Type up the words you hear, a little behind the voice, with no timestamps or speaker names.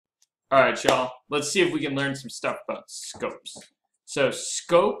All right, y'all. Let's see if we can learn some stuff about scopes. So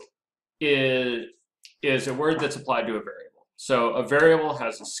scope is a word that's applied to a variable. So a variable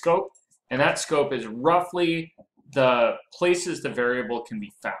has a scope, and that scope is roughly the places the variable can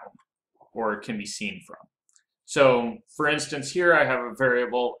be found or can be seen from. So for instance, here I have a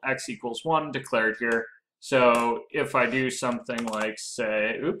variable x equals 1 declared here. So if I do something like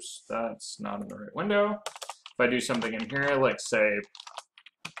say, oops, that's not in the right window. If I do something in here like say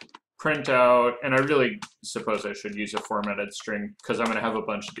print out, and I really suppose I should use a formatted string because I'm going to have a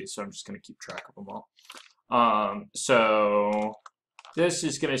bunch of these, so I'm just going to keep track of them all. So this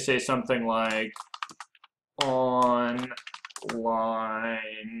is going to say something like on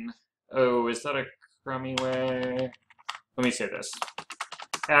line, oh, is that a crummy way? Let me say this.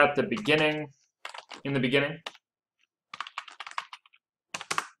 At the beginning, in the beginning,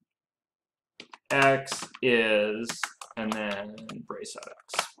 x is, and then brace out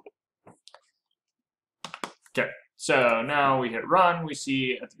x. Okay, so now we hit run, we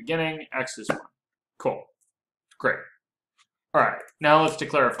see at the beginning, x is 1. Cool, great. All right, now let's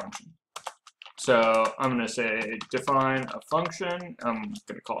declare a function. So I'm gonna say define a function. I'm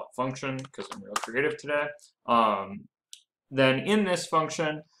gonna call it function because I'm real creative today. Then in this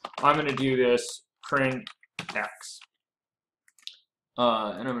function, I'm gonna do this print x.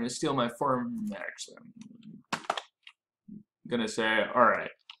 And I'm gonna steal my form, actually. I'm gonna say, all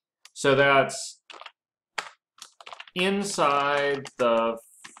right, so that's inside the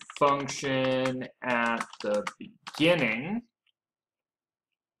function at the beginning,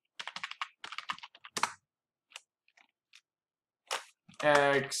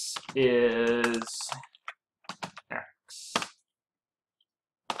 x is x.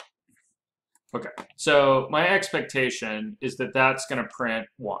 Okay, so my expectation is that that's going to print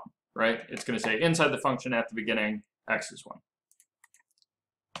 1, right? It's going to say inside the function at the beginning, x is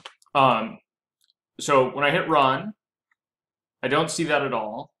 1. So when I hit run, I don't see that at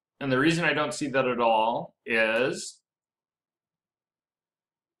all. And the reason I don't see that at all is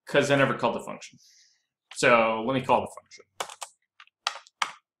because I never called the function. So let me call the function.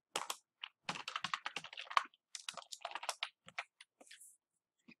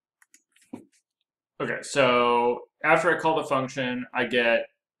 Okay, so after I call the function, I get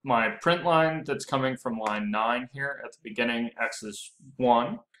my print line that's coming from line 9 here at the beginning, x is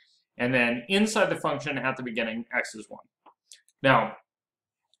 1. And then inside the function at the beginning, x is 1. Now,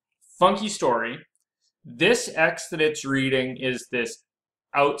 funky story, this x that it's reading is this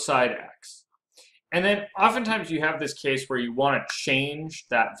outside x. And then oftentimes you have this case where you want to change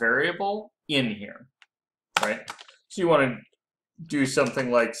that variable in here, right? So you want to do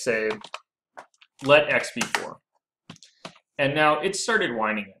something like, say, let x be 4. And now it started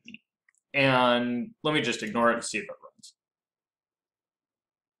whining at me. And let me just ignore it and see if it runs.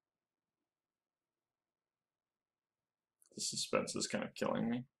 The suspense is kind of killing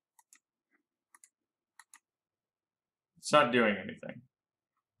me. It's not doing anything.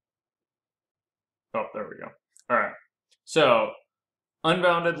 Oh, there we go. All right. So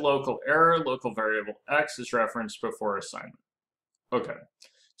unbounded local error, local variable x is referenced before assignment. Okay.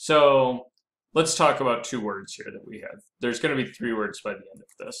 So let's talk about 2 words here that we have. There's going to be 3 words by the end of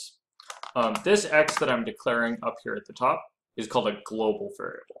this. This x that I'm declaring up here at the top is called a global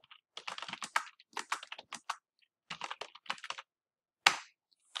variable.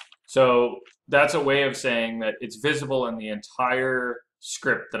 So that's a way of saying that it's visible in the entire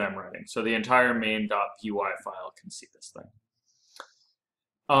script that I'm writing. So the entire main.py file can see this thing.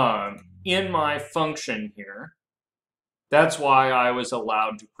 In my function here, that's why I was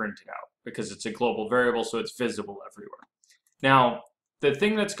allowed to print it out, because it's a global variable, so it's visible everywhere. Now, the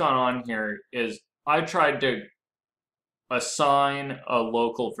thing that's gone on here is I tried to assign a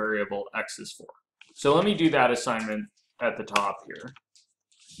local variable x is 4. So let me do that assignment at the top here,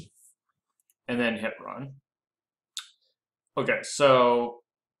 and then hit run. Okay, so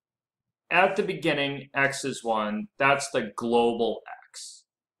at the beginning, x is 1. That's the global x,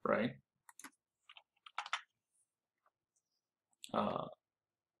 right?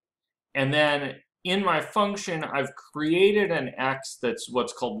 And then in my function, I've created an x that's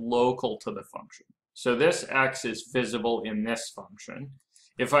what's called local to the function. So this x is visible in this function.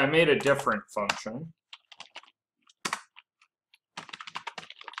 If I made a different function,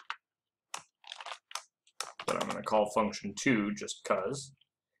 that I'm going to call function 2 just because,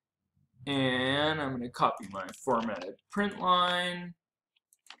 and I'm going to copy my formatted print line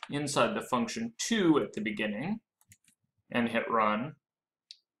inside the function 2 at the beginning and hit run.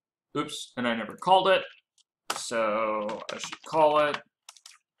 Oops, and I never called it, so I should call it.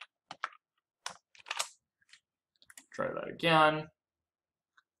 Try that again.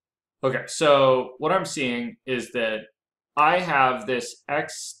 Okay, so what I'm seeing is that I have this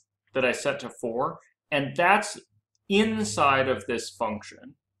x that I set to 4, and that's inside of this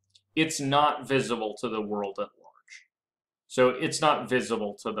function. It's not visible to the world at large. So it's not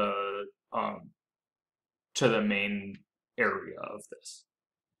visible to the main area of this.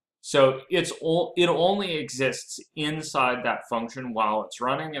 So it only exists inside that function while it's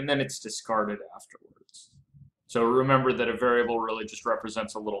running, and then it's discarded afterwards. So remember that a variable really just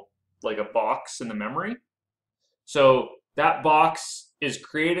represents a little, like a box in the memory. So that box is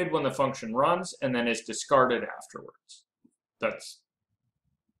created when the function runs and then is discarded afterwards.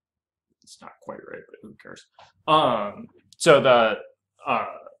 It's not quite right, but who cares? So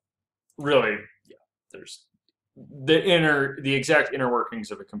really, yeah, there's the exact inner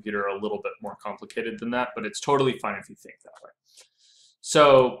workings of a computer are a little bit more complicated than that, but it's totally fine if you think that way.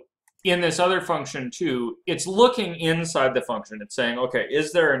 So in this other function too, it's looking inside the function. It's saying, okay,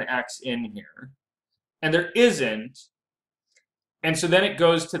 is there an x in here? And there isn't. And so then it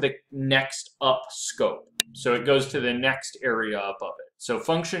goes to the next up scope. So it goes to the next area above it. So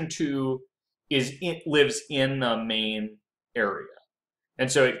function 2 lives in the main area.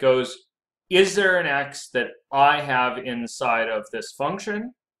 And so it goes, is there an x that I have inside of this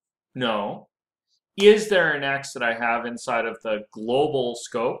function? No. Is there an x that I have inside of the global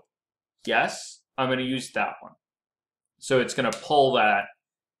scope? Yes. I'm going to use that one. So it's going to pull that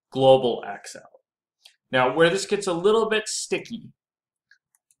global x out. Now, where this gets a little bit sticky,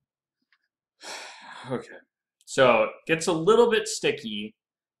 okay, so it gets a little bit sticky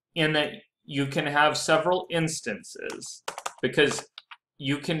in that you can have several instances, because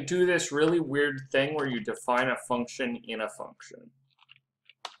you can do this really weird thing where you define a function in a function.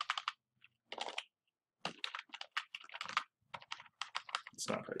 It's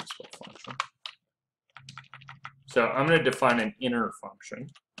not how you spell function. So I'm going to define an inner function.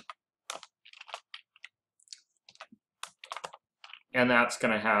 And that's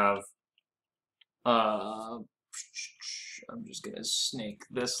going to have, I'm just going to snake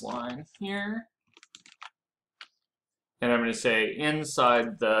this line here. And I'm going to say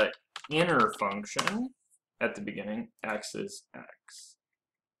inside the inner function at the beginning, x is x.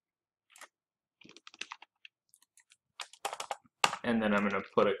 And then I'm going to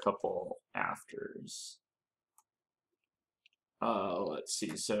put a couple afters. Let's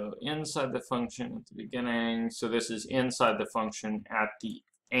see, so inside the function at the beginning, so this is inside the function at the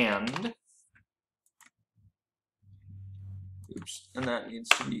end. Oops, and that needs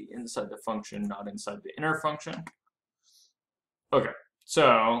to be inside the function, not inside the inner function. Okay,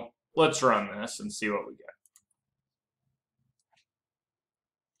 so let's run this and see what we get.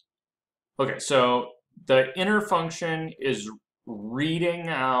 Okay, so the inner function is reading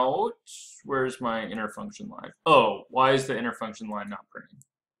out, where's my inner function line? Oh, why is the inner function line not printing?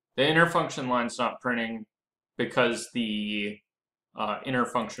 The inner function line's not printing because the inner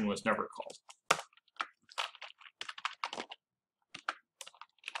function was never called.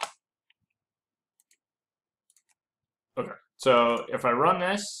 Okay, so if I run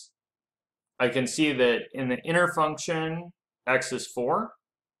this, I can see that in the inner function, x is 4,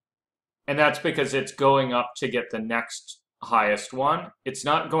 and that's because it's going up to get the next highest one. It's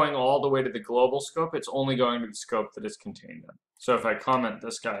not going all the way to the global scope, it's only going to the scope that is contained in. So if I comment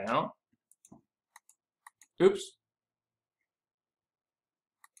this guy out, oops,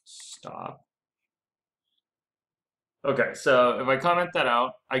 stop. Okay, so if I comment that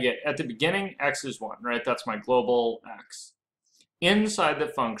out, I get at the beginning, x is 1, right? That's my global x. Inside the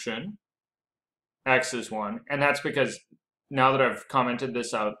function, x is 1, and that's because now that I've commented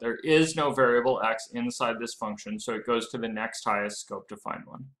this out, there is no variable x inside this function, so it goes to the next highest scope to find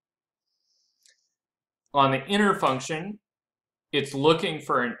one. On the inner function, it's looking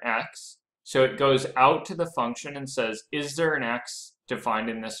for an x, so it goes out to the function and says, is there an x defined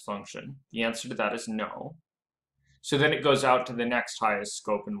in this function? The answer to that is no. So then it goes out to the next highest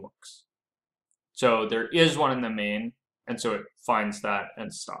scope and looks. So there is one in the main, and so it finds that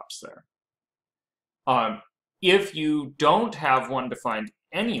and stops there. If you don't have one defined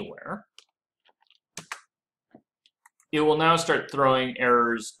anywhere, it will now start throwing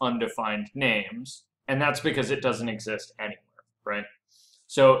errors undefined names, and that's because it doesn't exist anywhere, right?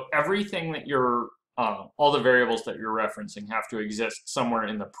 So everything that you're, all the variables that you're referencing have to exist somewhere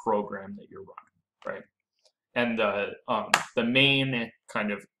in the program that you're running, right? And the main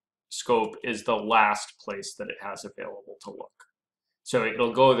kind of scope is the last place that it has available to look. So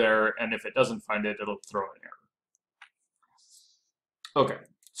it'll go there, and if it doesn't find it, it'll throw an error. Okay,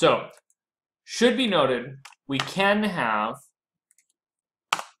 so should be noted, we can have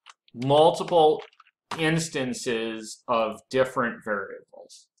multiple instances of different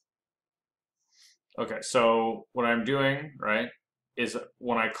variables. Okay, so what I'm doing, right, is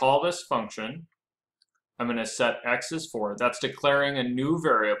when I call this function, I'm going to set x as 4. That's declaring a new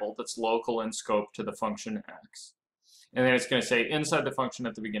variable that's local in scope to the function x. And then it's going to say inside the function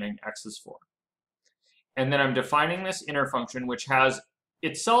at the beginning, x is 4. And then I'm defining this inner function, which has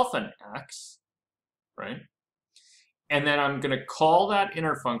itself an x, right? And then I'm going to call that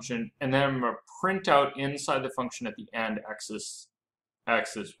inner function, and then I'm going to print out inside the function at the end x is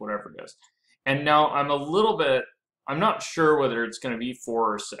whatever it is. And now I'm not sure whether it's going to be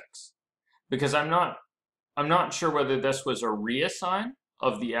 4 or 6, because I'm not sure whether this was a reassign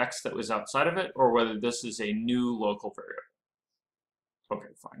of the x that was outside of it, or whether this is a new local variable.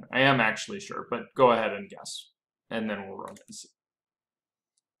 Okay, fine. I am actually sure, but go ahead and guess, and then we'll run it and see.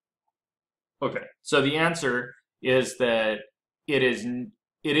 Okay, so the answer is that it is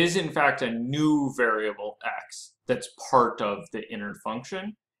in fact a new variable x that's part of the inner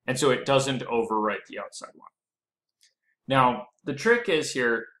function, and so it doesn't overwrite the outside one. Now, the trick is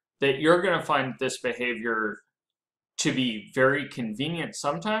here that you're going to find this behavior to be very convenient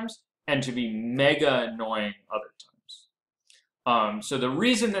sometimes and to be mega annoying other times. So the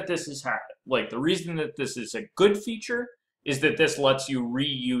reason that this is the reason that this is a good feature is that this lets you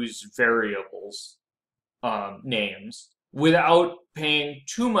reuse variables names without paying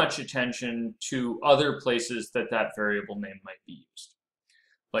too much attention to other places that that variable name might be used.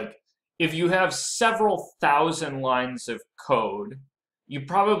 Like, if you have several thousand lines of code, you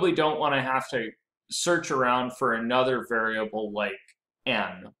probably don't want to have to search around for another variable like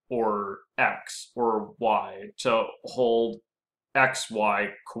n or x or y to hold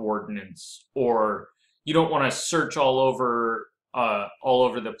xy coordinates, or you don't want to search all over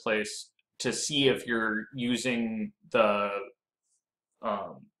the place to see if you're using the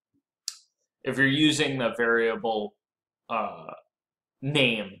variable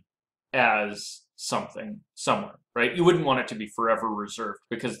name as something somewhere, right? You wouldn't want it to be forever reserved,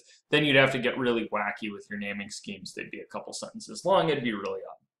 because then you'd have to get really wacky with your naming schemes. They'd be a couple sentences long. It'd be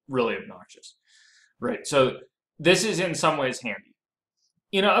really obnoxious, right? So this is in some ways handy.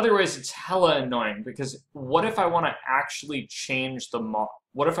 In other ways, it's hella annoying, because what if I want to actually change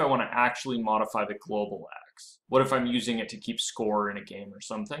what if I want to actually modify the global x? What if I'm using it to keep score in a game or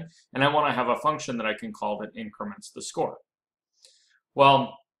something, and I want to have a function that I can call that increments the score?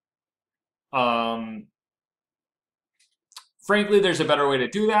 Well, frankly, there's a better way to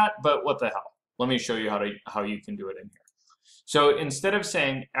do that, but what the hell? Let me show you how you can do it in here. So instead of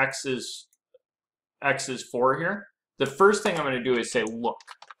saying x is 4 here, the first thing I'm going to do is say, look,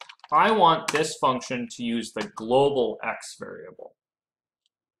 I want this function to use the global x variable,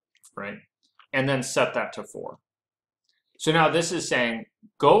 right? And then set that to 4. So now this is saying,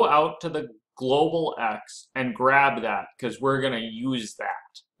 go out to the global x and grab that, because we're going to use that.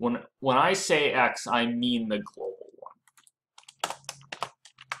 When I say x, I mean the global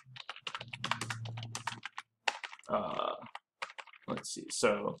one. Let's see.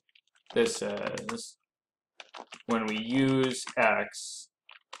 So this says, when we use x,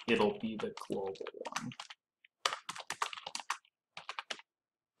 it'll be the global one.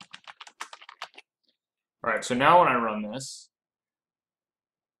 All right, so now when I run this,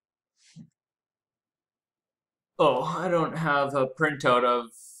 oh, I don't have a printout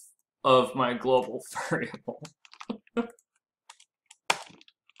of my global variable.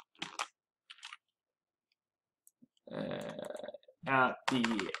 At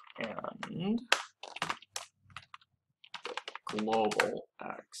the end, global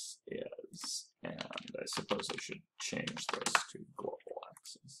x is, and I suppose I should change this to global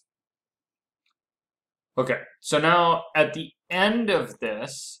x's. Okay, so now at the end of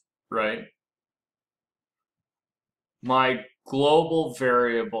this, right, my global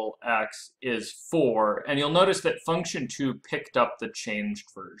variable x is 4, and you'll notice that function2 picked up the changed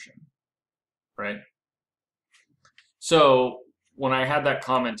version, right? So when I had that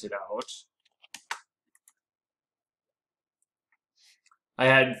commented out, I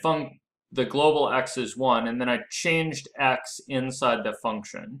had the global x is 1, and then I changed x inside the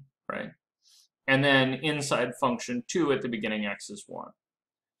function, right? And then inside function2 at the beginning, x is 1.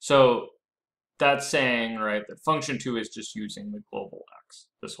 So that's saying, right, that function2 is just using the global x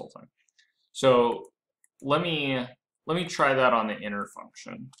this whole time. So let me try that on the inner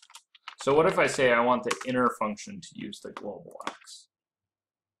function. So what if I say I want the inner function to use the global x?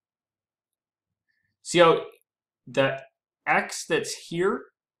 See how the x that's here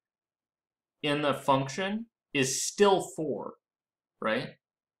in the function is still 4, right?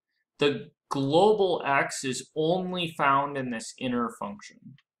 The global x is only found in this inner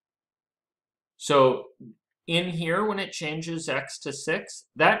function. So in here, when it changes x to 6,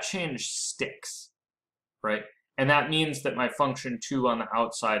 that change sticks. right? And that means that my function 2 on the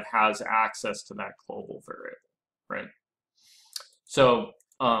outside has access to that global variable, right? So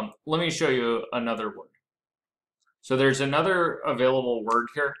let me show you another word. So there's another available word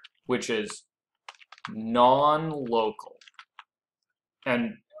here, which is non-local.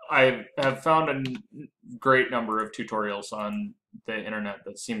 And I have found a great number of tutorials on the internet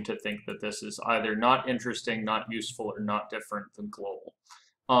that seem to think that this is either not interesting, not useful, or not different than global.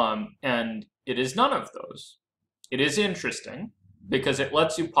 And it is none of those. It is interesting because it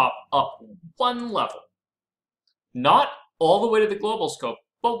lets you pop up one level. Not all the way to the global scope,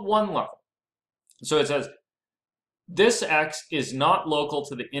 but one level. So it says, this x is not local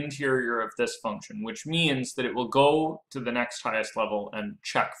to the interior of this function, which means that it will go to the next highest level and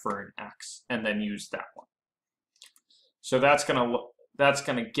check for an x, and then use that one. So that's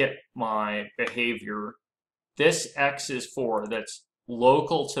gonna get my behavior. This x is 4 that's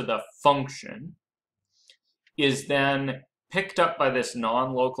local to the function is then picked up by this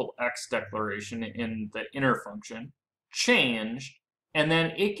non-local x declaration in the inner function, changed, and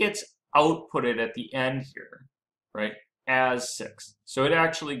then it gets outputted at the end here, right, as 6. So it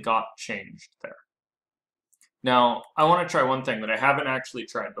actually got changed there. Now, I want to try one thing that I haven't actually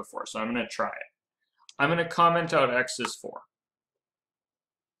tried before, so I'm going to try it. I'm going to comment out x is 4.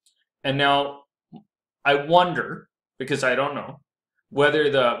 And now, I wonder, because I don't know, whether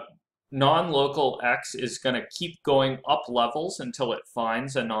the non-local x is going to keep going up levels until it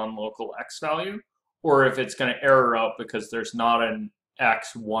finds a non-local x value, or if it's going to error out because there's not an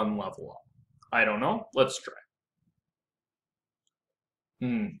x one level up. I don't know. Let's try.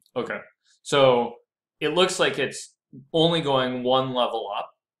 Okay. So it looks like it's only going one level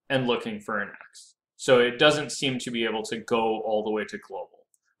up and looking for an x. So it doesn't seem to be able to go all the way to global.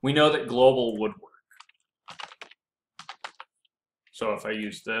 We know that global would work. So if I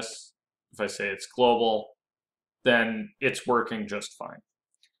use this, if I say it's global, then it's working just fine.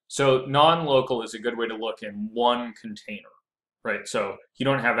 So non-local is a good way to look in one container, right? So you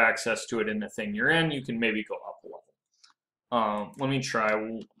don't have access to it in the thing you're in, you can maybe go up a level. Let me try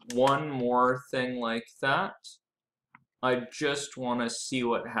one more thing like that. I just want to see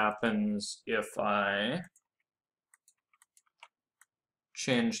what happens if I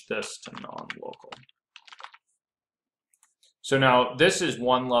change this to non-local. So now this is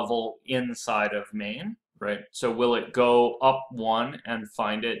one level inside of main, right? So will it go up one and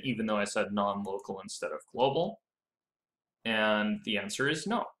find it even though I said non-local instead of global? And the answer is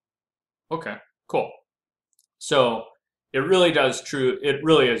no. Okay, cool. So it really is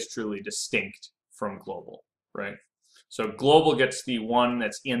truly distinct from global, right? So global gets the one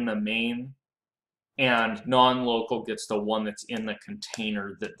that's in the main, and non-local gets the one that's in the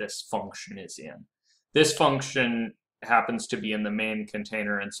container that this function is in. This function happens to be in the main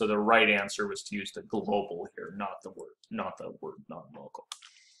container, and so the right answer was to use the global here, not the word non-local.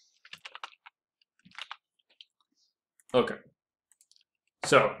 Okay.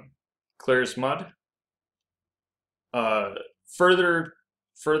 So clear as mud. Further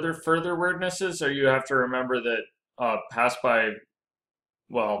weirdnesses, or you have to remember that pass by,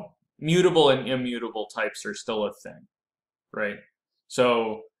 well, mutable and immutable types are still a thing, right?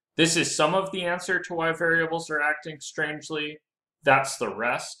 So this is some of the answer to why variables are acting strangely. That's the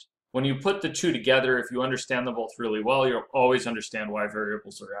rest. When you put the two together, if you understand them both really well, you'll always understand why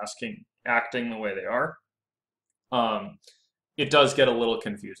variables are acting the way they are. It does get a little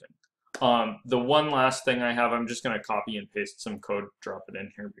confusing. The one last thing I have, I'm just going to copy and paste some code, drop it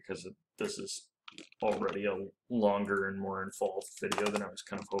in here because this is already a longer and more involved video than I was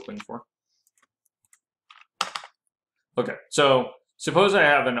kind of hoping for. Okay, so suppose I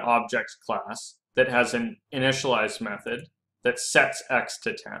have an object class that has an initialize method that sets x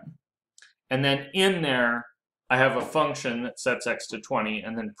to 10. And then in there, I have a function that sets x to 20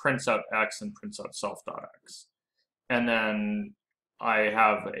 and then prints out x and prints out self.x. And then I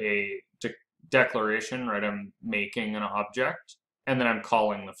have a declaration, right? I'm making an object, and then I'm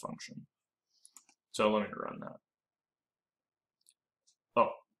calling the function. So let me run that. Oh,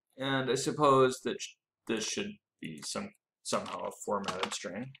 and I suppose that this should be somehow a formatted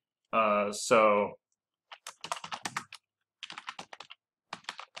string. So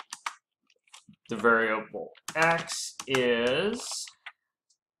the variable x is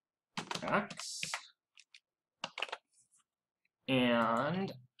x,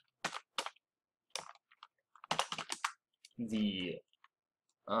 and the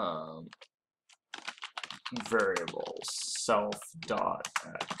variable self.x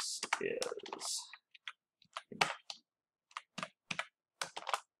is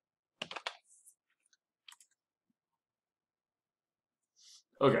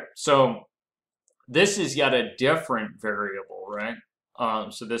okay. So this is yet a different variable, right?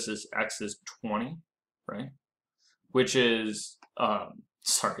 So this is x is 20, right? Which is,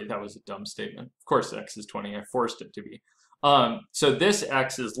 sorry, that was a dumb statement. Of course x is 20, I forced it to be. So this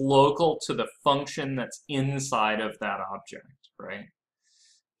x is local to the function that's inside of that object, right?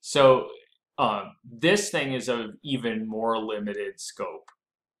 So this thing is of even more limited scope.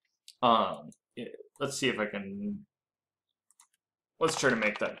 Let's see if I can, let's try to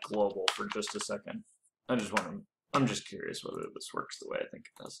make that global for just a second. I'm just curious whether this works the way I think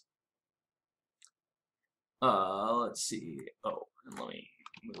it does. Let's see. Oh, and let me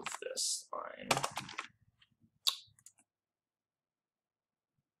move this line.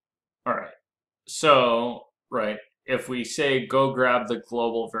 All right. So, right, if we say go grab the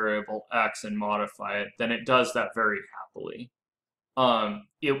global variable x and modify it, then it does that very happily.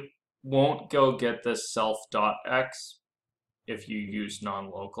 It won't go get this self.x if you use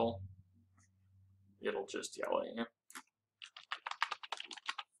non-local. It'll just yell at you.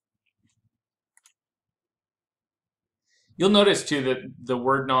 You'll notice too that the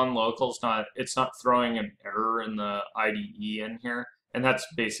word non-local it's not throwing an error in the IDE in here, and that's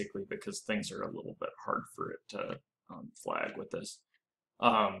basically because things are a little bit hard for it to flag with this.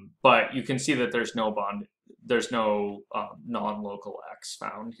 But you can see that there's no non-local x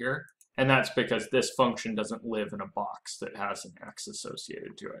found here, and that's because this function doesn't live in a box that has an x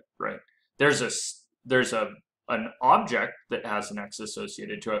associated to it, right? There's an object that has an x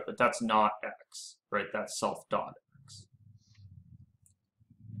associated to it, but that's not x, right? That's self.x.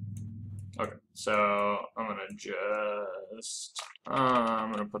 Okay, so I'm gonna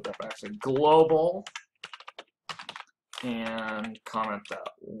put that back to global and comment that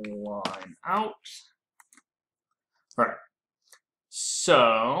line out. All right,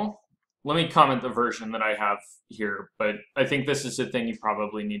 so let me comment the version that I have here, but I think this is a thing you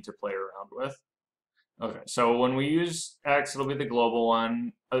probably need to play around with. Okay, so when we use x, it'll be the global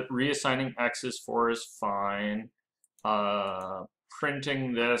one. Reassigning x's for is fine.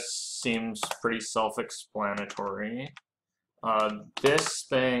 Printing this seems pretty self-explanatory. This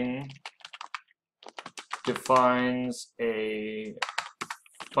thing defines a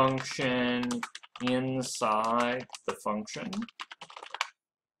function inside the function.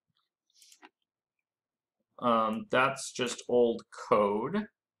 That's just old code.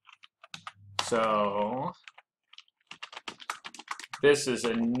 So this is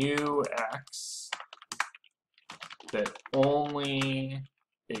a new x that only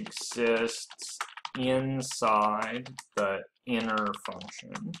exists inside the inner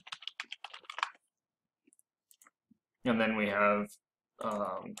function. And then we have,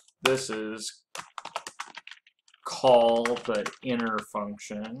 this is call the inner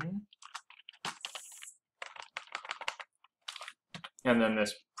function. And then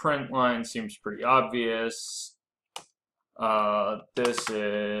this print line seems pretty obvious. This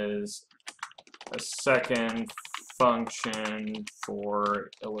is a second function for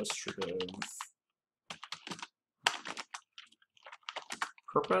illustrative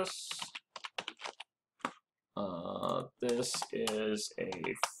purpose. This is a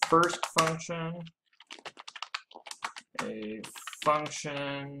first function,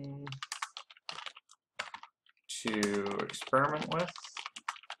 to experiment with.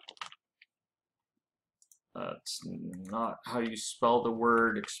 That's not how you spell the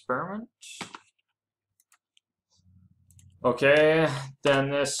word experiment. Okay, then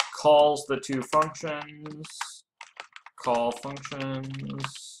this calls the two functions, call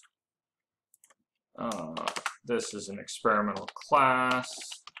functions. This is an experimental class.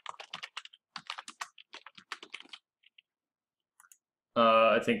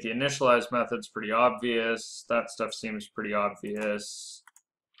 I think the initialize method's pretty obvious. That stuff seems pretty obvious.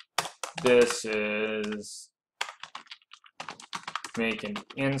 This is make an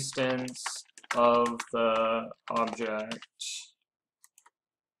instance of the object.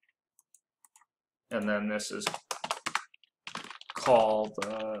 And then this is call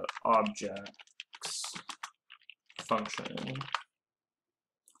the object's function.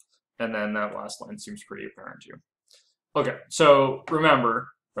 And then that last line seems pretty apparent to you. Okay, so remember,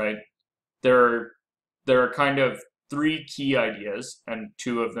 right, there are kind of three key ideas, and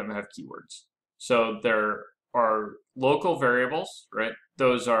two of them have keywords. So there are local variables, right?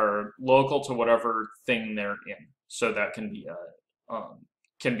 Those are local to whatever thing they're in. So that can be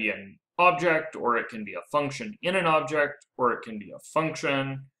an object, or it can be a function in an object, or it can be a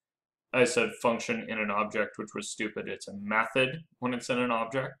function. I said function in an object, which was stupid. It's a method when it's in an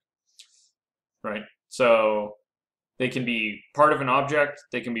object, right? So they can be part of an object,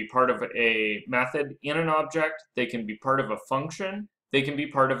 they can be part of a method in an object, they can be part of a function, they can be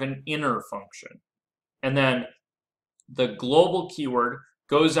part of an inner function. And then the global keyword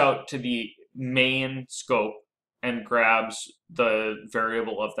goes out to the main scope and grabs the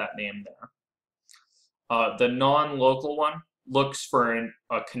variable of that name there. The non-local one looks for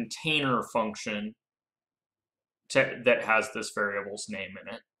a container function that has this variable's name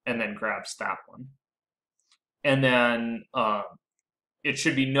in it, and then grabs that one. And then it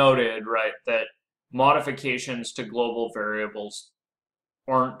should be noted, right, that modifications to global variables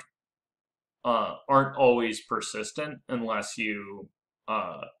aren't always persistent unless you're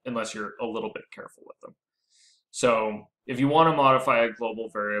a little bit careful with them. So if you want to modify a global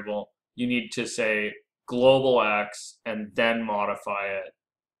variable, you need to say global x and then modify it,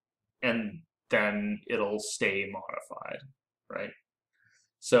 and then it'll stay modified, right?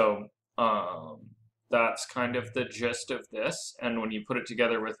 So that's kind of the gist of this. And when you put it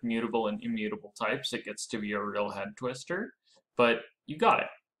together with mutable and immutable types, it gets to be a real head twister, but you got it.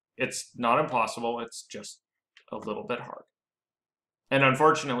 It's not impossible, it's just a little bit hard. And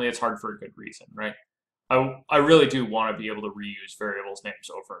unfortunately, it's hard for a good reason, right? I really do want to be able to reuse variables names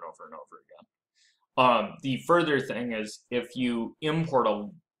over and over and over again. The further thing is, if you import a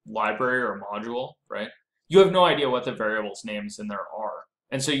library or a module, right, you have no idea what the variables names in there are.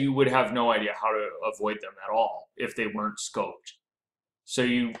 And so you would have no idea how to avoid them at all if they weren't scoped. So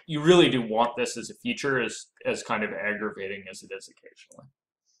you really do want this as a feature, as kind of aggravating as it is occasionally.